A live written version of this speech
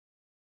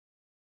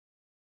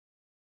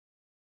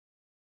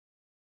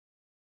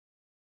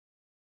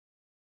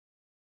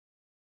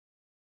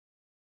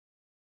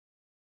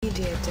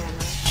Media Demo.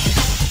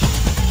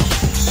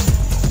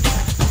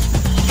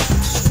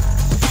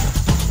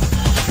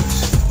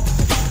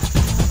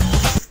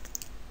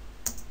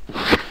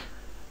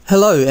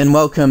 Hello and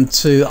welcome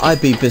to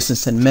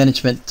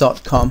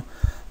ibbusinessandmanagement.com.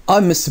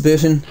 I'm Mr.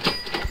 Burton.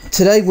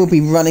 Today we'll be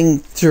running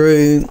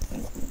through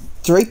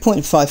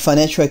 3.5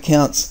 financial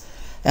accounts,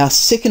 our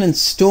second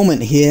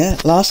installment here.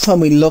 Last time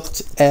we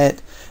looked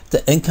at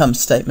the income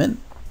statement,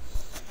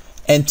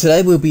 and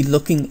today we'll be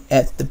looking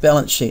at the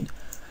balance sheet.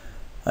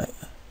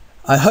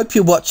 I hope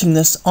you're watching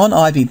this on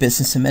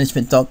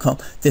ibbusinessandmanagement.com.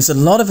 There's a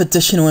lot of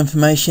additional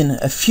information,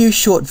 a few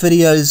short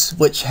videos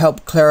which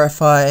help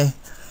clarify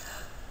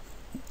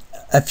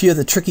a few of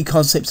the tricky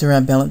concepts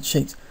around balance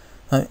sheets.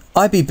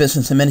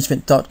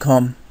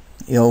 ibbusinessandmanagement.com,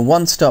 your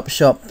one-stop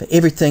shop for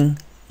everything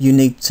you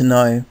need to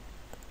know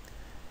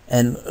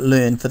and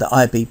learn for the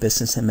IB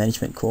Business and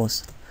Management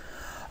course.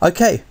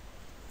 Okay,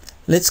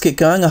 let's get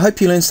going. I hope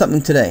you learned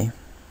something today.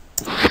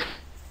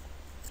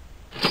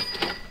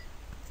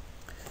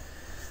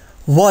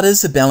 What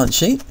is a balance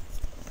sheet?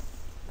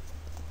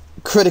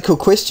 Critical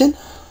question.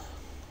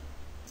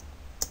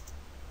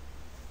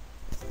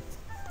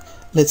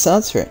 Let's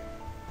answer it.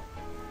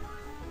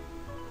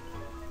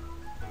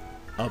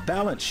 A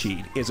balance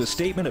sheet is a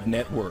statement of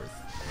net worth.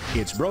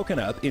 It's broken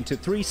up into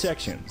three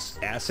sections: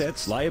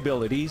 assets,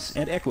 liabilities,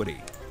 and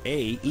equity.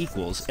 A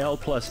equals L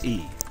plus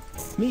E.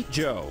 Meet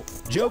Joe.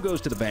 Joe goes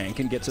to the bank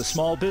and gets a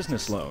small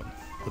business loan.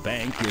 The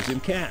bank gives him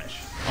cash.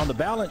 On the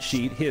balance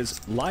sheet, his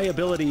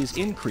liabilities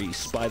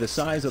increase by the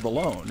size of the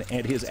loan,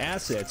 and his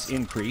assets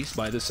increase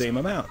by the same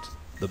amount.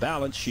 The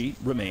balance sheet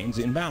remains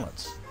in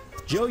balance.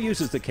 Joe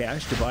uses the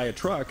cash to buy a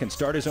truck and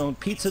start his own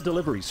pizza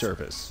delivery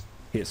service.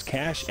 His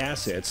cash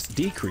assets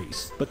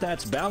decrease, but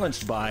that's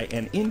balanced by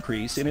an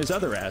increase in his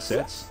other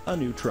assets, a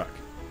new truck.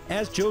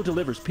 As Joe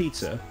delivers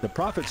pizza, the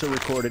profits are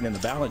recorded in the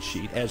balance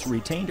sheet as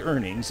retained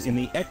earnings in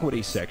the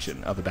equity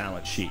section of the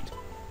balance sheet.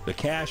 The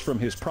cash from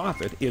his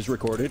profit is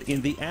recorded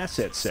in the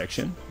assets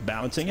section,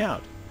 balancing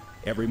out.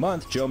 Every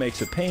month, Joe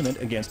makes a payment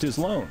against his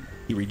loan.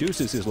 He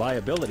reduces his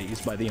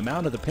liabilities by the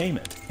amount of the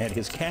payment, and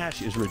his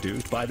cash is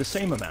reduced by the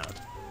same amount.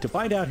 To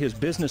find out his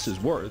business's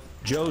worth,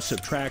 Joe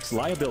subtracts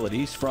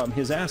liabilities from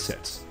his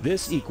assets.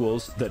 This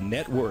equals the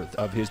net worth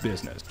of his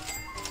business.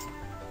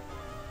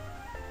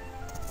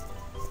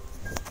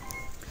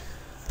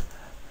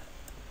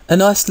 A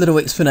nice little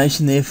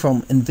explanation there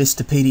from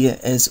Investopedia,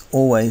 as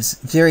always.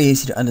 Very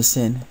easy to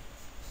understand.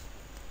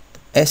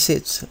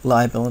 Assets,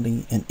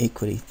 liability, and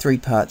equity. Three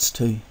parts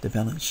to the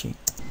balance sheet.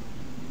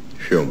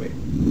 Show me.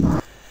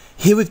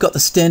 Here we've got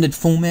the standard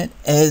format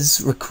as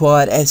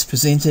required, as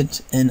presented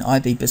in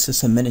IB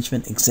Business and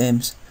Management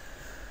exams.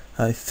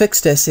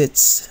 Fixed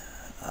assets,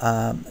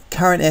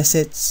 current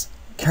assets,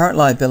 current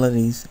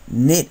liabilities,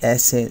 net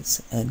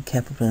assets, and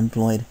capital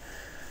employed.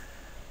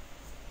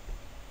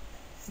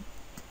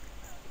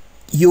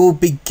 You'll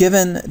be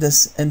given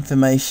this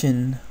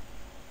information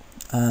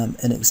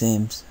in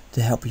exams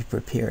to help you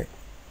prepare it.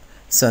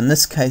 So in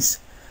this case,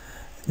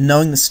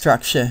 knowing the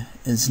structure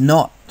is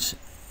not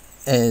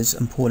as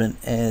important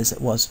as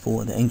it was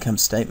for the income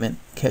statement,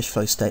 cash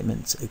flow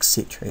statements,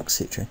 etc.,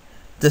 etc.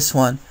 This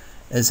one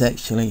is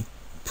actually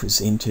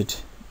presented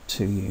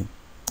to you.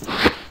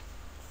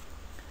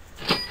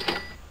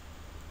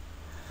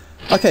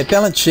 Okay,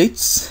 balance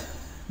sheets.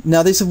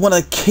 Now, these are one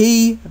of the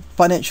key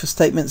financial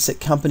statements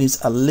that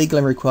companies are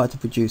legally required to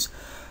produce.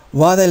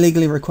 Why are they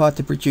legally required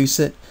to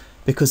produce it?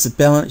 Because the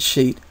balance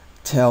sheet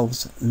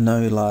tells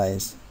no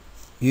lies.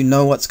 You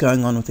know what's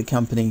going on with the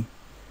company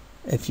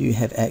if you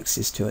have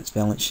access to its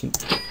balance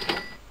sheet.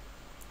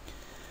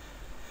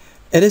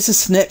 It is a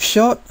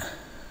snapshot,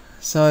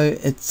 so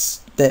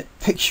it's that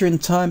picture in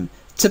time.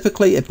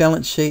 Typically a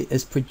balance sheet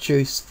is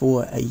produced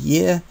for a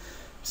year,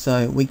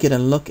 so we get a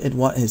look at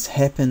what has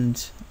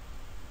happened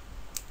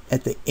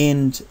at the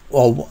end,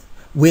 or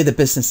where the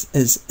business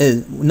is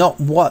not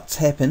what's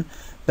happened,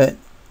 but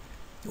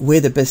where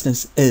the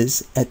business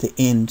is at the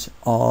end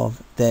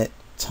of that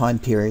time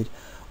period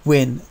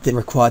when they're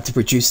required to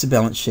produce the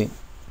balance sheet.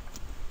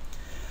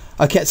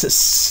 Okay, it's a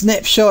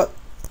snapshot.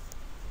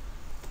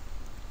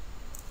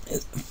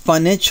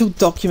 Financial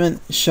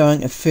document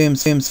showing a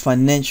firm's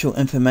financial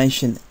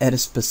information at a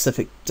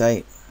specific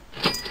date.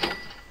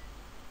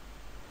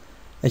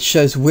 It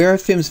shows where a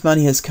firm's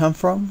money has come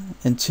from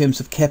in terms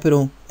of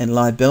capital and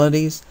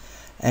liabilities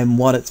and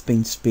what it's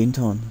been spent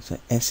on, so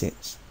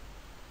assets.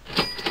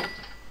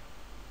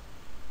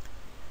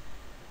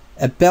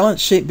 A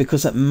balance sheet,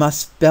 because it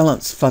must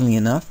balance, funnily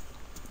enough,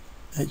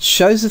 it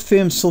shows the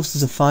firm's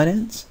sources of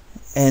finance,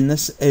 and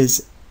this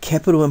is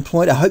capital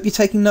employed. I hope you're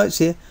taking notes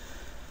here.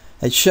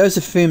 It shows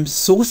the firm's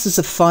sources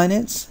of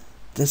finance,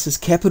 this is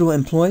capital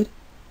employed,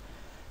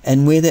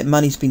 and where that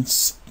money's been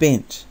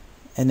spent,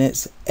 and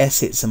that's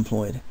assets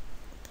employed.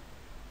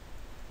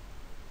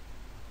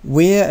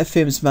 Where a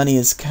firm's money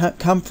has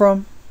come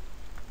from,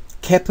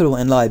 capital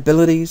and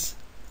liabilities,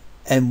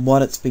 and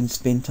what it's been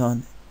spent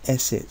on,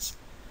 assets.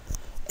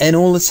 And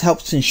all this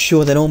helps to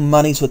ensure that all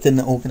monies within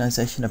the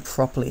organisation are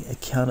properly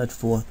accounted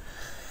for.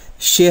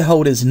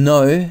 Shareholders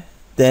know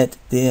that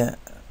their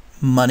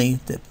money,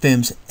 that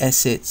firm's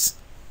assets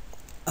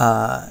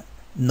are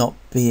not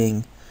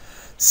being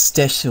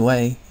stashed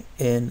away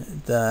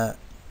in the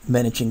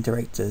managing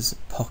director's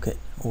pocket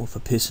or for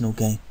personal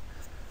gain.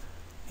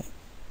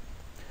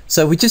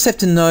 So we just have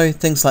to know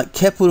things like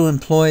capital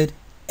employed,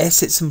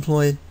 assets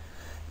employed,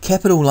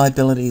 capital,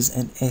 liabilities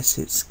and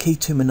assets. Key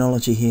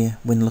terminology here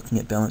when looking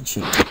at balance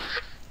sheet.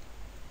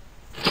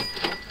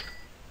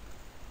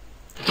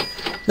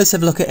 Let's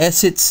have a look at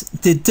assets.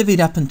 They're divvied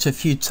up into a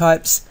few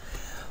types.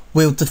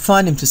 We'll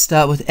define them to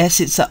start with.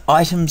 Assets are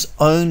items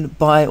owned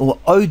by or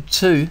owed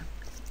to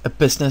a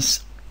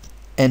business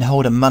and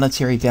hold a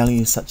monetary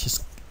value such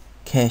as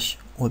cash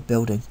or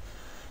building.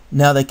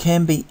 Now they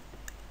can be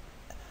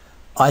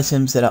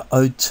items that are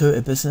owed to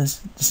a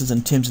business. This is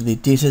in terms of their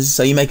debtors.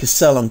 So you make a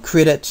sale on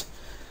credit.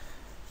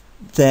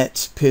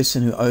 That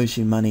person who owes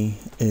you money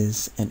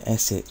is an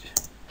asset.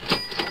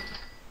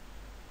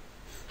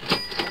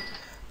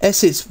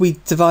 Assets we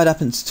divide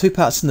up into two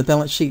parts in the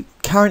balance sheet.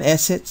 Current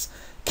assets,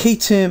 key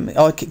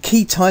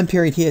time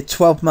period here,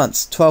 12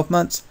 months. 12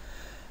 months.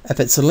 If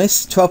it's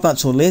 12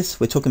 months or less,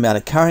 we're talking about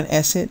a current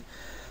asset.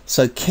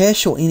 So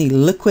cash or any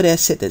liquid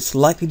asset that's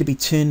likely to be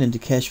turned into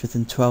cash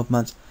within 12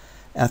 months.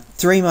 Our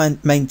three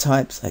main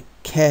types are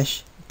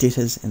cash,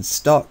 debtors and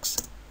stocks.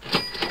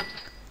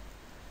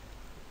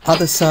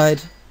 Other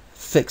side,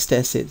 fixed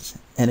assets.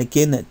 And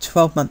again, that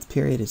 12-month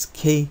period is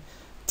key.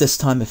 This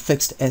time a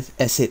fixed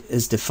asset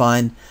is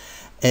defined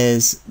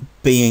as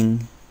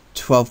being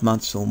 12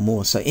 months or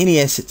more. So any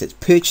asset that's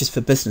purchased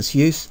for business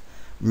use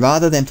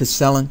rather than for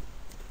selling,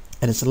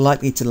 and it's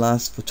likely to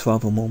last for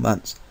 12 or more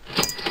months.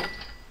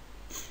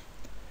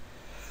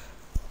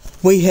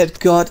 We have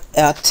got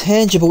our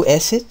tangible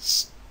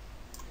assets.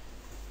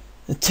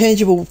 The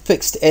tangible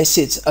fixed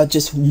assets are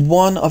just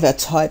one of our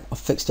type of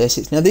fixed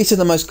assets. Now these are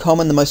the most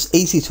common, the most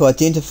easy to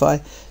identify.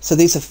 So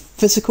these are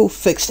physical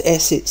fixed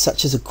assets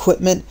such as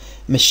equipment,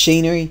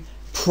 machinery,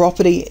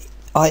 property,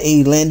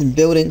 i.e. land and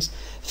buildings,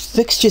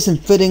 fixtures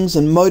and fittings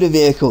and motor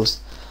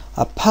vehicles.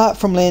 Apart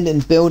from land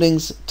and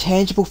buildings,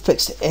 tangible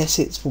fixed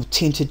assets will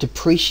tend to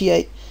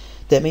depreciate.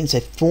 That means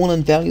they fall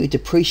in value,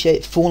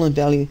 depreciate, fall in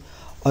value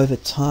over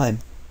time.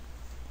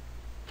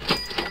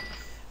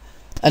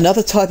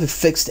 Another type of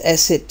fixed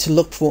asset to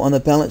look for on the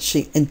balance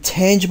sheet,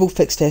 intangible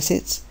fixed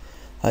assets.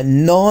 A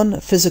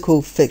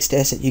non-physical fixed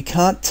asset. You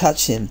can't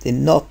touch them. They're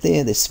not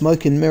there. They're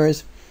smoke and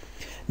mirrors.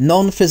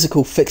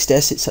 Non-physical fixed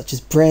assets such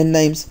as brand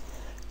names,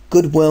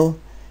 goodwill,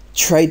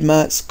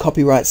 trademarks,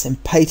 copyrights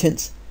and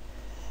patents,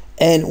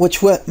 and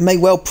which may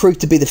well prove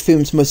to be the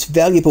firm's most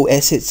valuable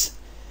assets,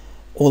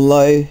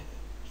 although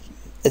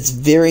it's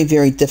very,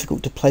 very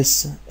difficult to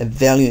place a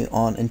value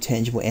on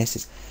intangible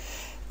assets.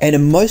 And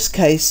in most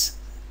cases,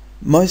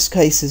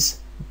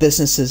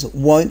 businesses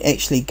won't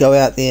actually go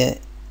out there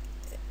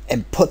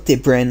and put their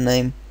brand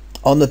name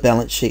on the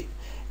balance sheet.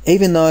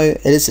 Even though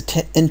it is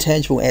an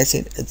intangible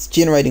asset, it's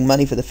generating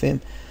money for the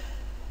firm,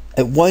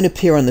 it won't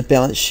appear on the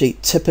balance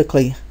sheet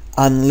typically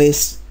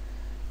unless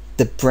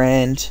the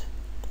brand,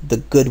 the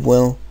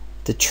goodwill,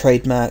 the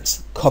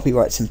trademarks,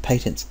 copyrights and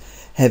patents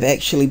have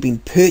actually been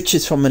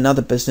purchased from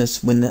another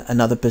business when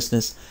another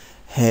business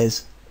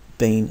has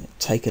been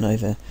taken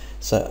over.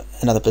 So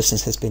another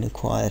business has been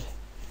acquired.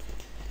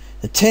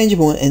 The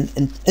tangible and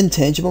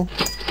intangible,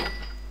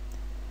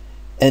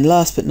 and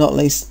last but not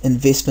least,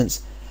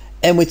 investments.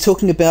 And we're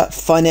talking about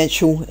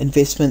financial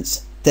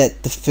investments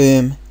that the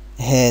firm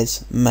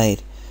has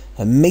made.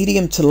 A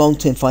medium to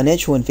long-term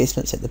financial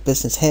investments that the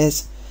business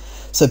has.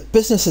 So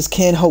businesses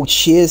can hold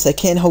shares, they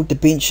can hold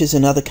debentures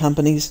in other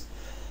companies,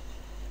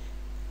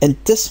 and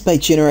this may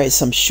generate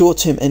some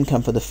short-term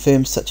income for the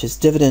firm, such as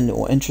dividend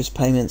or interest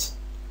payments.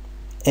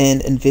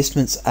 And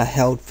investments are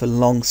held for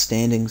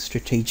long-standing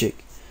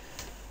strategic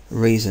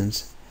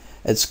reasons.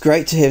 It's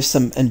great to have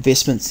some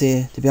investments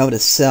there to be able to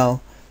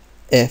sell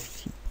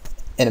if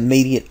an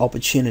immediate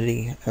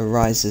opportunity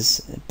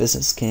arises. A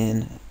business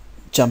can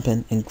jump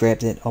in and grab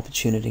that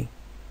opportunity.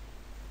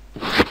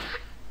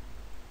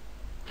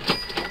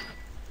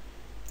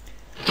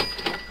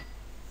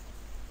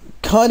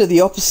 Kind of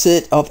the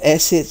opposite of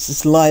assets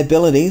is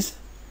liabilities.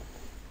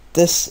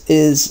 This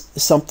is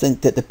something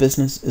that the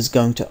business is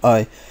going to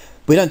owe.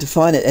 We don't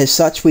define it as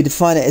such, we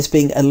define it as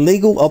being a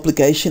legal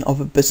obligation of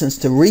a business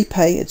to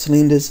repay its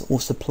lenders or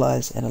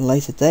suppliers at a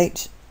later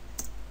date.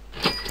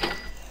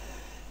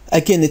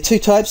 Again, the two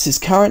types is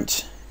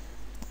current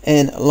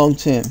and long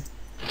term.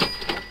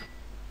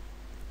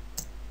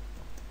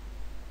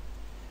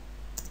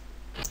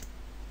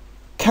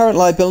 Current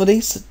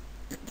liabilities,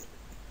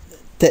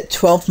 that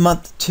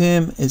 12-month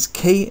term is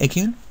key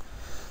again.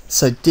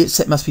 So debts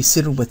that must be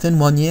settled within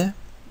 1 year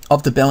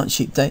of the balance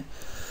sheet date.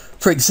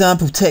 For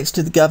example, tax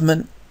to the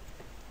government,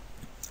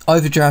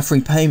 overdraft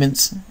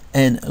repayments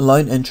and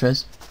loan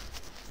interest.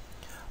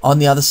 On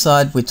the other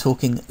side, we're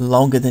talking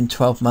longer than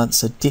 12 months,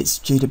 so debts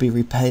due to be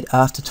repaid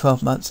after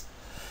 12 months.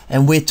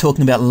 And we're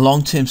talking about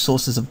long-term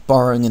sources of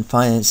borrowing and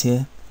finance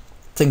here.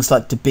 Things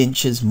like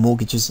debentures,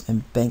 mortgages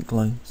and bank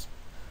loans.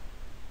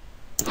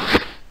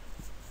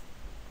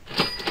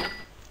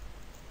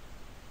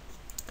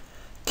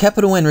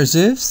 Capital and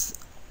reserves,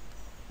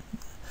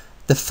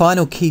 the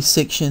final key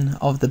section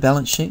of the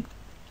balance sheet.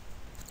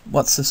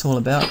 What's this all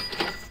about?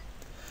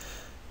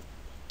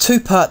 Two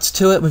parts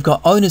to it. We've got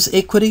owner's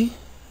equity,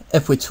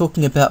 if we're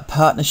talking about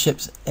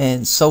partnerships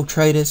and sole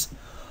traders,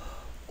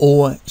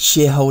 or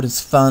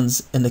shareholders'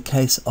 funds in the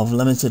case of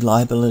limited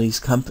liability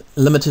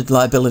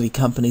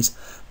companies,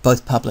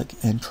 both public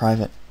and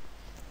private.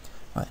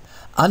 Right.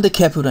 Under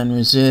capital and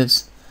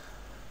reserves,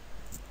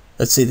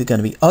 it's either going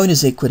to be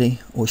owner's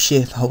equity or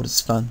shareholders'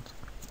 fund.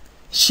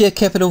 Share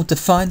capital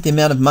defined, the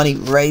amount of money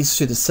raised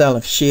through the sale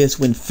of shares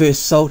when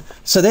first sold.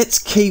 So that's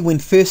key, when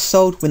first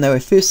sold, when they were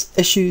first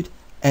issued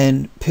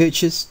and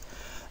purchased,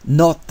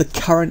 not the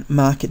current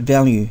market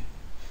value.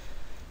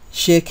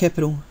 Share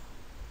capital,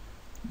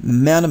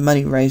 amount of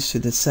money raised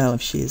through the sale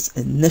of shares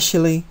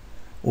initially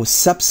or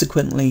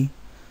subsequently,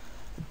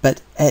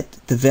 but at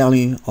the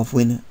value of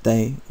when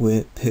they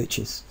were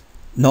purchased,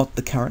 not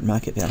the current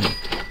market value.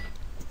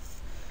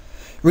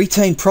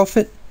 Retained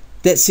profit,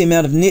 that's the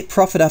amount of net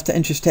profit after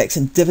interest, tax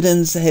and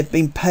dividends that have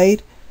been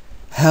paid,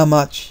 how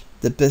much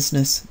the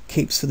business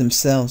keeps for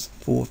themselves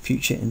for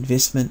future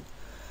investment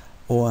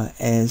or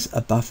as a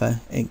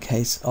buffer in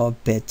case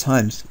of bad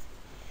times.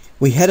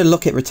 We had a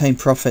look at retained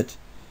profit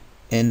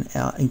in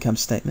our income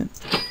statement,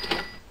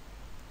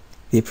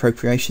 the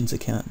appropriations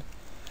account.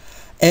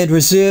 And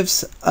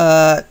reserves,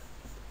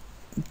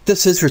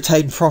 this is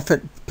retained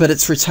profit, but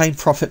it's retained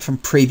profit from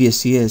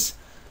previous years.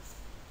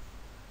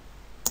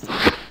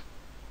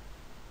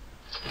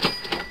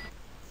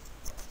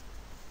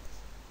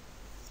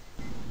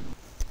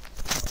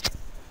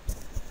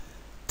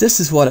 This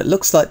is what it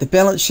looks like, the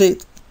balance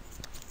sheet,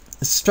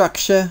 the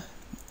structure,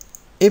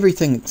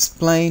 everything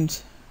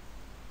explained.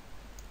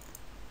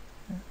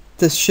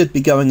 This should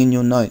be going in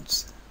your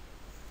notes.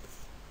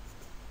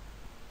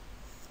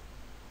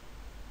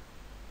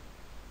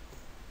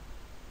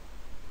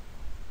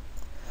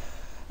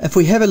 If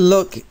we have a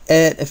look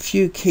at a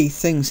few key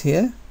things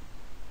here,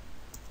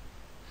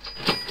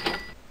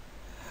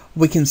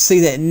 we can see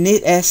that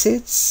net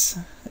assets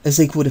is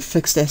equal to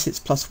fixed assets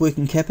plus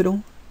working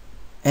capital.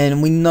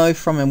 And we know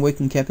from our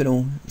working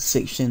capital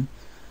section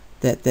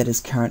that that is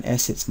current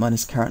assets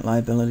minus current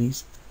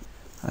liabilities.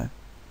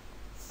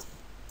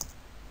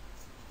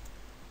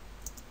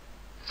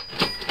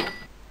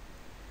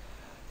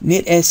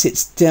 Net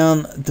assets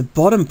down the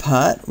bottom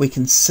part we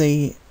can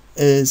see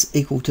is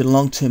equal to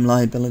long-term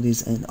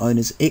liabilities and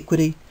owner's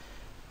equity.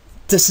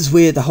 This is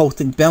where the whole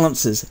thing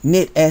balances.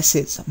 Net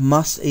assets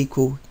must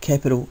equal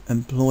capital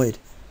employed.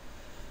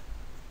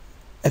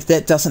 If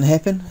that doesn't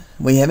happen,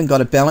 we haven't got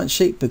a balance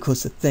sheet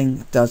because the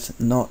thing does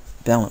not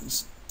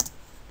balance.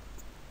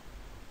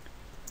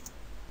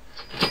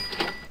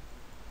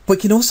 We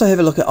can also have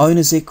a look at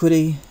owner's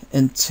equity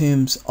in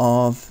terms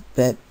of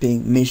that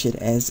being measured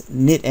as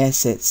net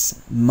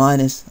assets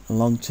minus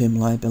long-term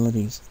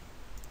liabilities.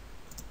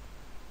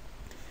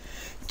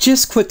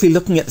 Just quickly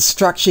looking at the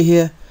structure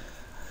here,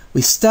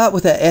 we start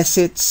with our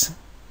assets.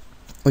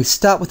 We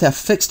start with our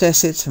fixed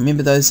assets.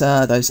 Remember, those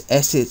are those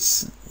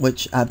assets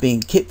which are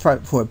being kept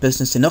for a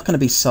business. They're not going to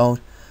be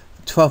sold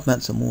for 12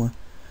 months or more.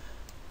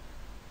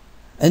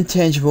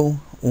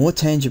 Intangible or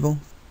tangible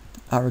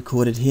are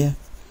recorded here.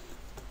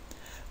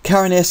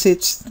 Current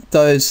assets,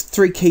 those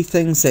three key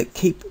things that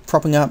keep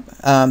propping up,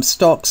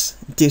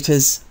 stocks,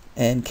 debtors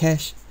and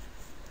cash.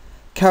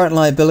 Current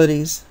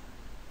liabilities,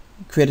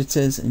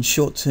 creditors and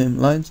short-term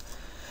loans.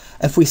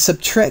 If we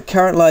subtract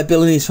current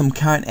liabilities from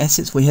current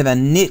assets, we have our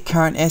net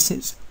current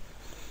assets.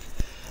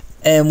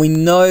 And we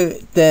know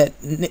that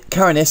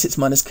current assets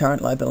minus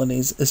current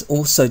liabilities is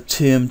also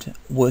termed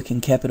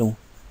working capital.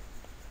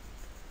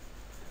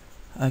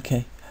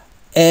 Okay.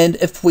 And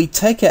if we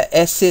take our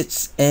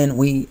assets and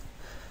we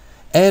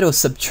add or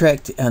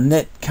subtract our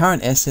net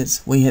current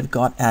assets, we have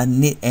got our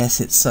net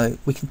assets. So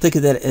we can think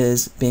of that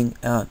as being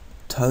our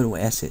total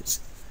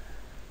assets.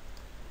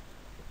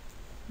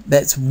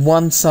 That's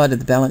one side of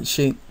the balance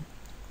sheet.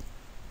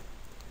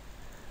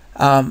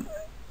 From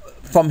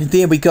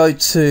there we go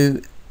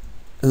to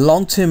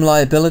long-term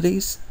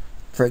liabilities,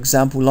 for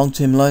example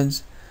long-term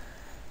loans,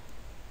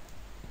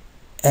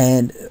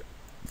 and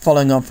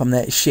following on from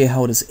that,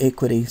 shareholders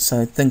equity.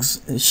 So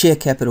things, share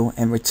capital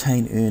and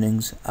retained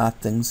earnings are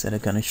things that are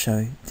going to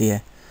show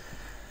there.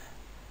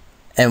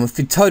 And if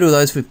we total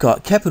those, we've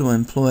got capital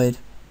employed,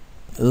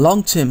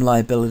 long-term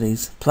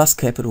liabilities plus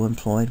capital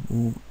employed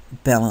will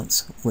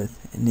balance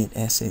with net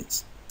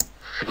assets.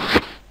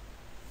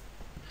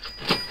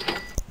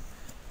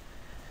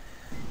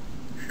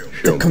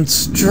 The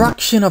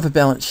construction of a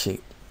balance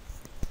sheet.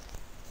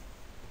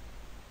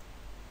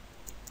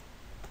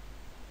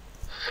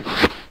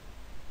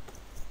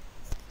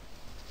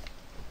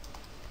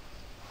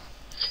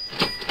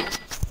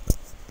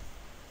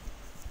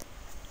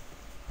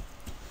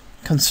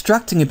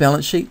 Constructing a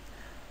balance sheet.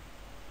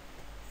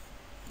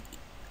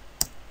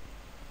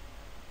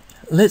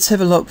 Let's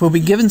have a look. We'll be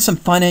given some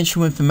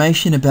financial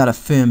information about a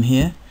firm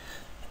here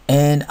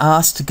and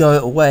asked to go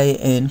away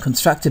and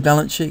construct a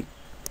balance sheet.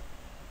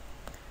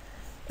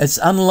 It's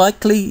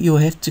unlikely you'll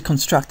have to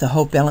construct a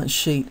whole balance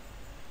sheet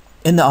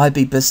in the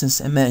IB Business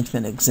and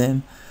Management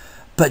exam,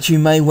 but you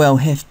may well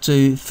have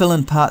to fill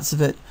in parts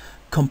of it,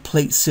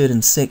 complete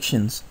certain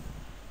sections.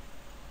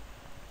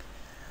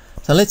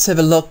 So let's have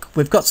a look.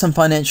 We've got some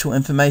financial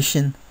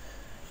information,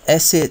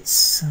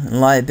 assets,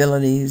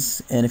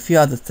 liabilities, and a few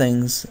other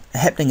things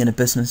happening in a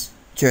business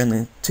during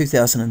the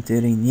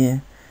 2013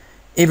 year.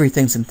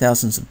 Everything's in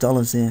thousands of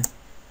dollars there.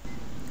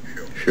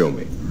 Show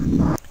me.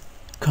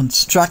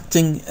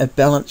 Constructing a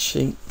balance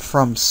sheet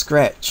from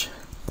scratch.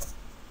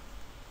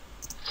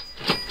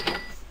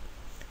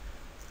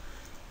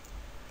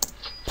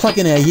 Plug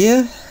in our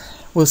year.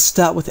 We'll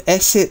start with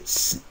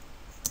assets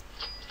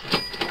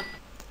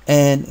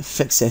and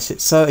fixed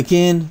assets. So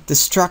again, the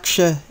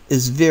structure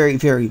is very,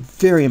 very,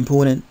 very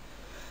important.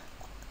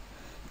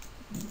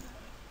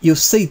 You'll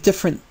see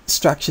different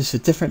structures for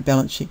different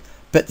balance sheet,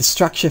 but the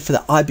structure for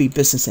the IB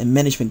Business and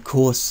Management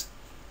course,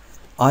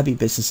 IB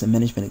Business and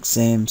Management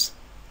exams,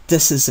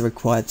 this is the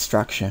required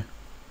structure.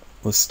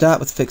 We'll start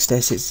with fixed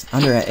assets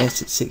under our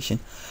assets section.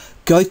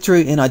 Go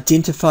through and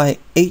identify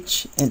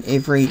each and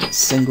every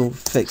single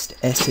fixed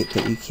asset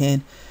that you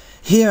can.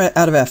 Here,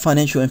 out of our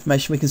financial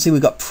information, we can see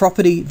we've got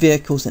property,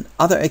 vehicles, and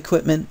other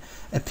equipment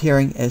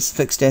appearing as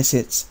fixed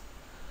assets.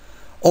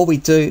 All we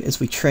do is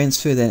we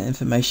transfer that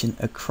information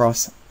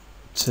across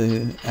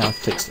to our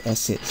fixed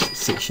assets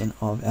section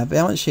of our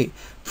balance sheet.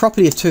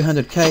 Property of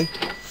 $200K,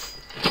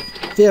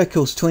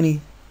 vehicles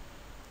 $20,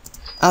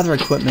 other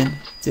equipment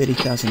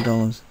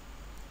 $30,000.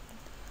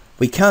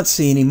 We can't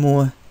see any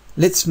more.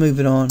 Let's move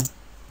it on.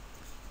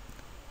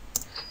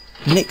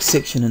 Next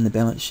section in the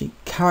balance sheet,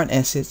 current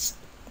assets.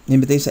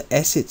 Remember, these are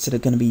assets that are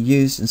going to be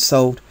used and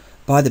sold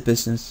by the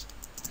business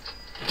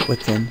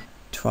within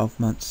 12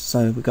 months.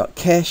 So we've got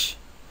cash,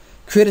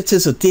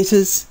 creditors or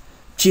debtors.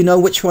 Do you know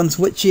which one's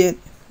which yet?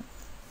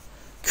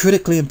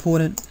 Critically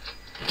important.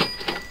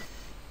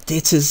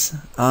 Debtors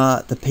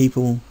are the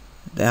people,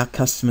 our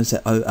customers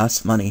that owe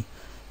us money.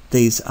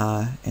 These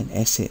are an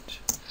asset.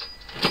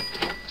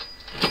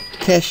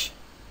 Cash,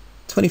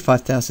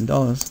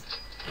 $25,000.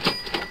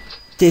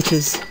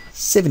 Debtors,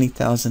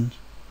 $70,000.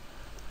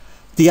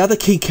 The other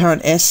key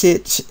current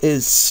asset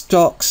is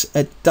stocks.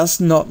 It does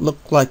not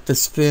look like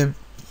this firm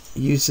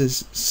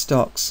uses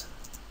stocks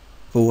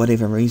for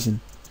whatever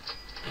reason.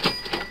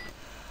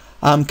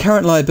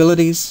 Current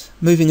liabilities,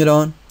 moving it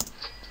on.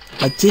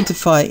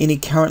 Identify any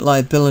current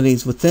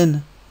liabilities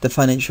within the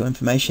financial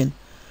information.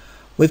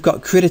 We've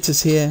got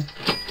creditors here,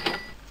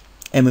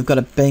 and we've got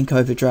a bank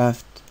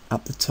overdraft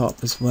up the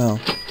top as well.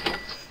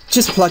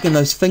 Just plug in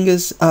those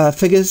figures.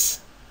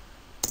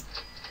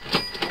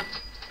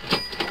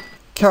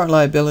 Current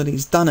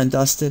liabilities, done and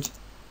dusted.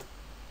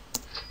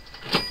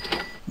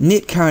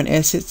 Net current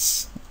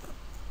assets,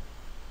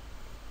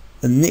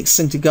 the next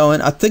thing to go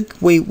in. I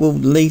think we will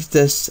leave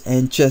this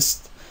and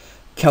just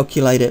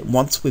calculate it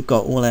once we've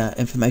got all our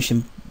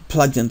information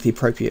plugged into the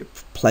appropriate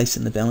place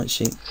in the balance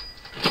sheet.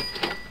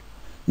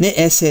 Net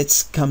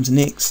assets comes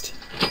next.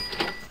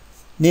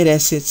 Net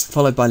assets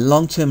followed by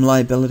long-term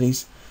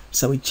liabilities.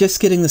 So we're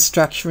just getting the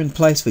structure in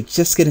place.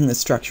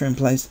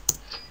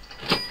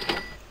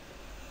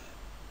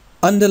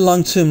 Under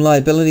long-term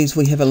liabilities,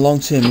 we have a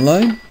long-term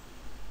loan,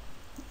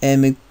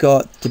 and we've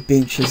got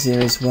debentures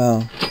there as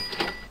well.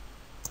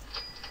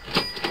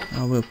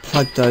 We'll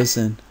plug those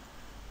in.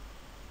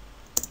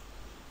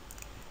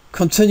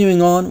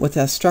 Continuing on with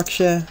our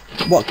structure,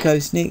 what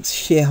goes next?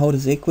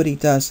 Shareholders' equity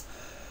does.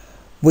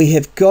 We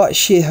have got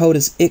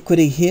shareholders'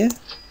 equity here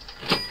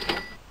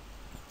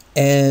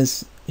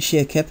as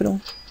share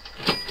capital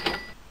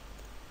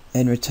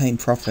and retained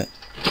profit.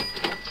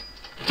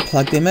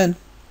 Plug them in.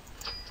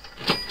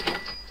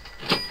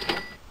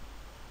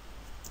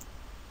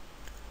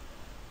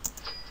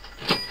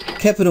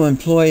 Capital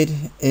employed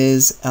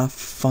is our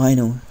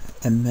final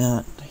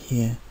amount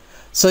here.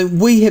 So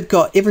we have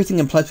got everything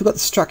in place. We've got the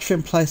structure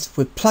in place.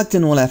 We've plugged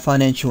in all our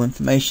financial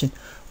information.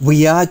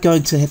 We are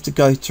going to have to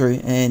go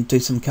through and do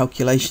some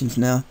calculations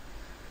now.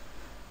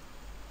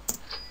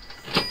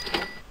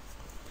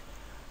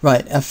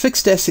 Right, our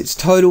fixed assets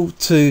total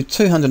to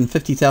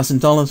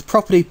 $250,000.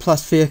 Property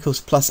plus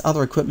vehicles plus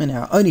other equipment,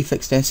 our only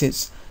fixed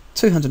assets,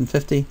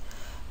 $250,000.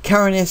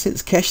 Current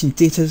assets, cash and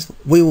debtors,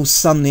 we will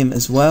sum them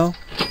as well.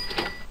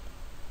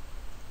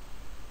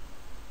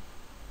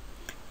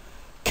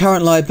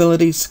 Current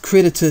liabilities,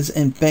 creditors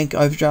and bank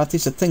overdraft,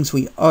 these are things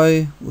we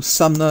owe, we'll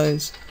sum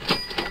those.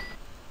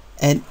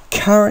 And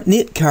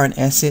net current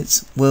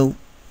assets will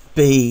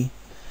be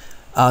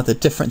the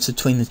difference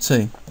between the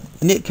two.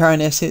 Net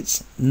current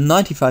assets,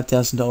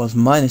 $95,000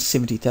 minus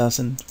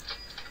 $70,000.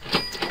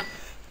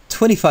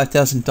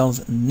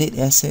 $25,000 net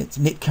assets,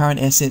 net current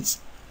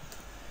assets.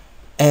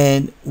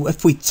 And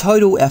if we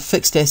total our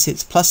fixed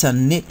assets plus our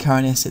net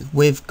current assets,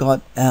 we've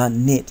got our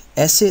net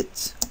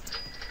assets.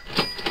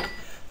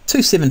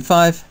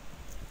 275.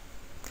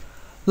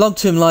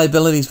 Long-term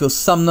liabilities, we'll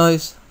sum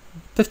those.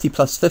 50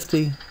 plus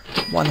 50,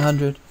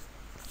 100.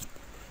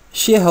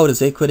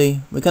 Shareholders'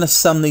 equity, we're going to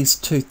sum these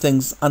two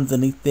things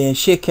underneath there.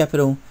 Share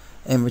capital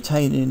and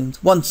retained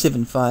earnings,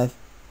 175.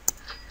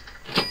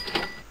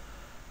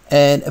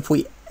 And if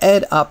we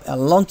add up our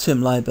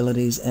long-term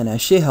liabilities and our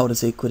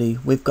shareholders' equity,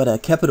 we've got our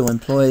capital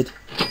employed,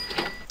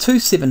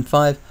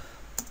 275,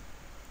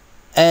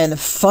 and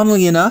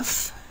funnily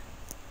enough,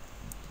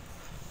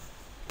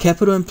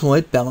 capital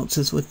employed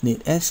balances with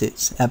net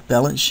assets. Our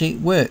balance sheet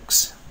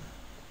works.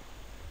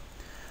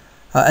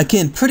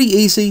 Again, pretty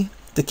easy.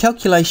 The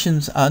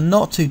calculations are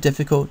not too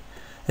difficult.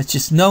 It's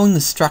just knowing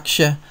the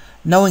structure,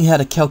 knowing how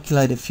to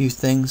calculate a few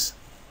things.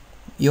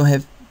 You'll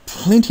have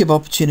plenty of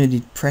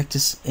opportunity to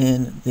practice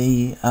in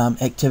the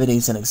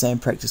activities and exam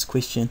practice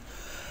question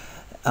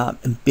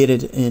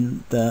embedded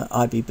in the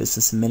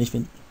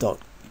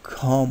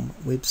ibbusinessandmanagement.com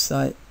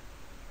website.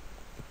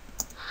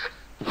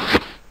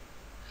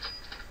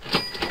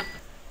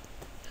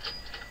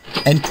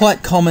 And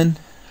quite common,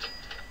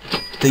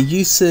 the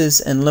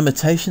uses and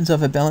limitations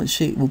of a balance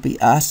sheet will be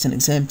asked in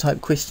exam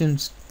type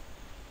questions.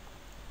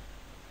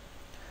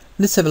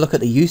 Let's have a look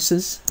at the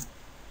uses.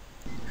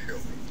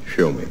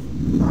 Show me.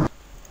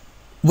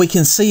 We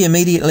can see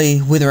immediately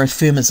whether a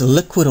firm is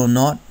liquid or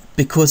not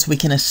because we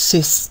can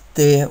assess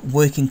their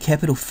working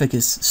capital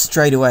figures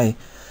straight away.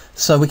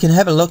 So we can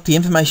have a look. The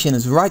information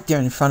is right there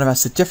in front of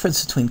us. The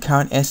difference between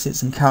current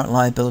assets and current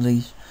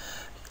liabilities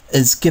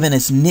is given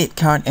as net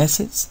current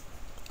assets.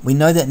 We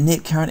know that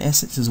net current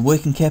assets is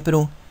working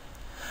capital.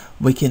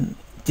 We can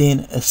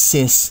then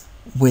assess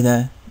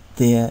whether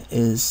there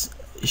is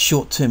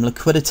short-term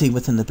liquidity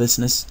within the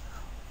business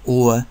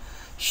or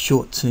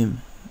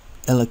short-term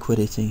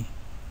illiquidity.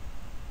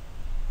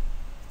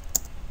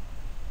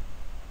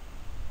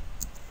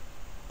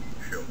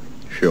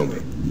 Show me.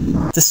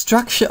 The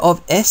structure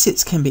of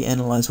assets can be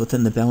analysed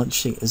within the balance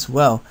sheet as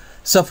well.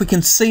 So if we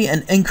can see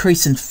an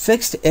increase in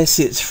fixed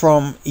assets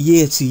from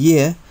year to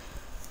year,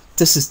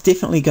 this is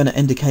definitely going to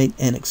indicate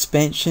an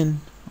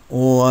expansion,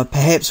 or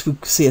perhaps we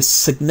see a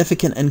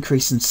significant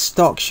increase in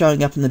stock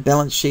showing up in the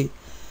balance sheet,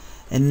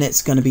 and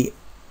that's going to be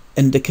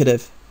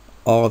indicative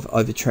of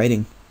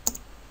overtrading.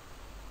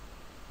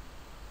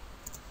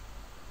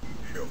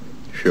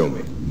 Show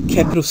me.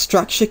 Capital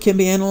structure can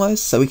be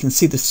analysed, so we can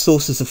see the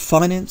sources of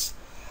finance.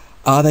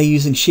 Are they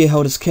using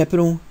shareholders'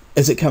 capital?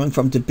 Is it coming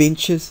from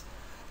debentures?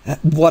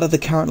 What are the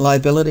current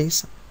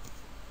liabilities?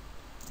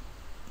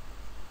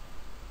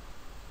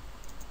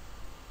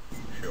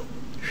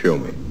 Show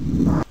me.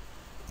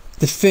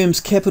 The firm's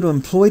capital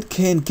employed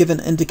can give an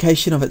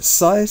indication of its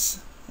size,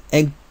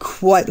 and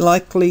quite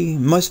likely,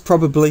 most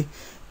probably,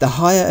 the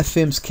higher a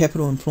firm's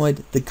capital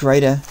employed, the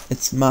greater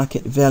its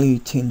market value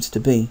tends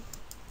to be.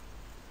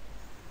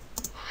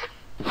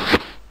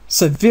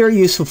 So very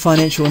useful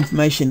financial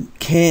information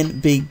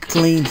can be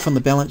gleaned from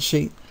the balance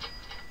sheet.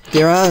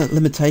 There are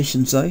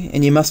limitations though,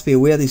 and you must be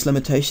aware of these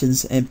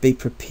limitations and be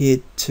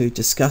prepared to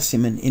discuss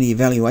them in any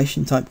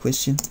evaluation type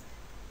question.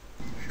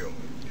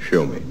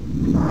 Show me.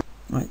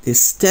 Right, there's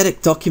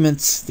static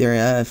documents,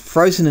 there are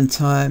frozen in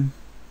time.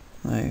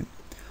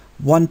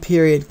 One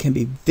period can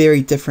be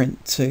very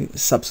different to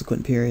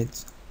subsequent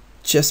periods.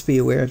 Just be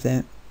aware of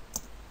that.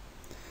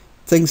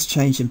 Things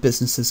change in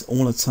businesses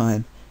all the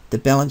time. The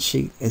balance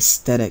sheet is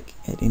static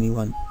at any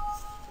one.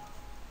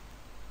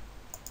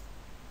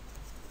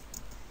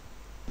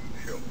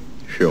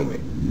 Show me.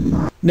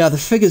 Now the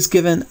figures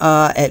given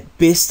are at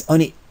best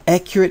only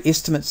accurate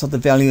estimates of the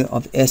value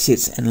of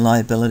assets and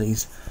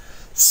liabilities.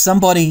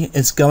 Somebody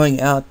is going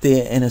out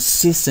there and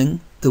assessing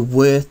the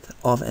worth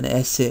of an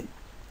asset,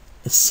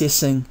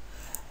 assessing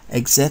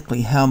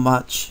exactly how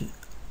much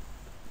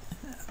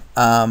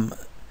the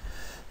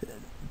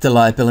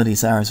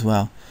liabilities are as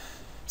well.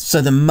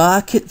 So the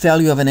market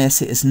value of an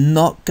asset is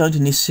not going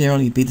to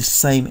necessarily be the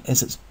same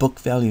as its book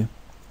value.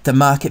 The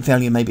market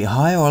value may be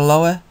higher or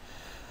lower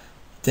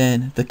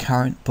than the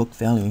current book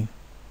value.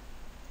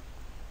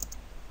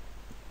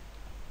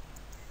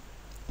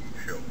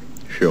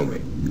 Show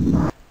me.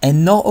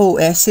 And not all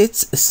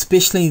assets,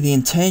 especially the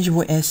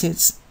intangible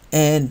assets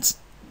and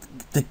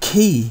the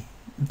key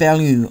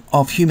value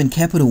of human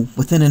capital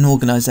within an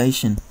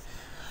organization,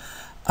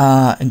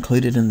 are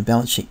included in the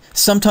balance sheet.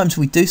 Sometimes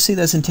we do see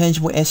those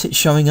intangible assets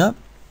showing up.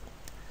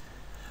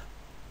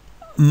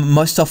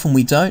 Most often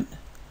we don't,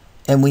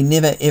 and we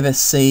never ever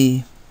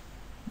see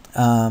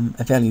a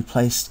value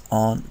placed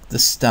on the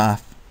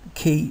staff,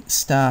 key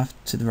staff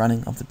to the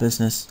running of the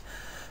business,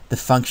 the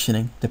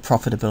functioning, the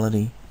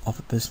profitability of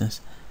a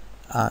business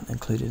aren't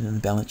included in the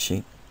balance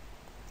sheet.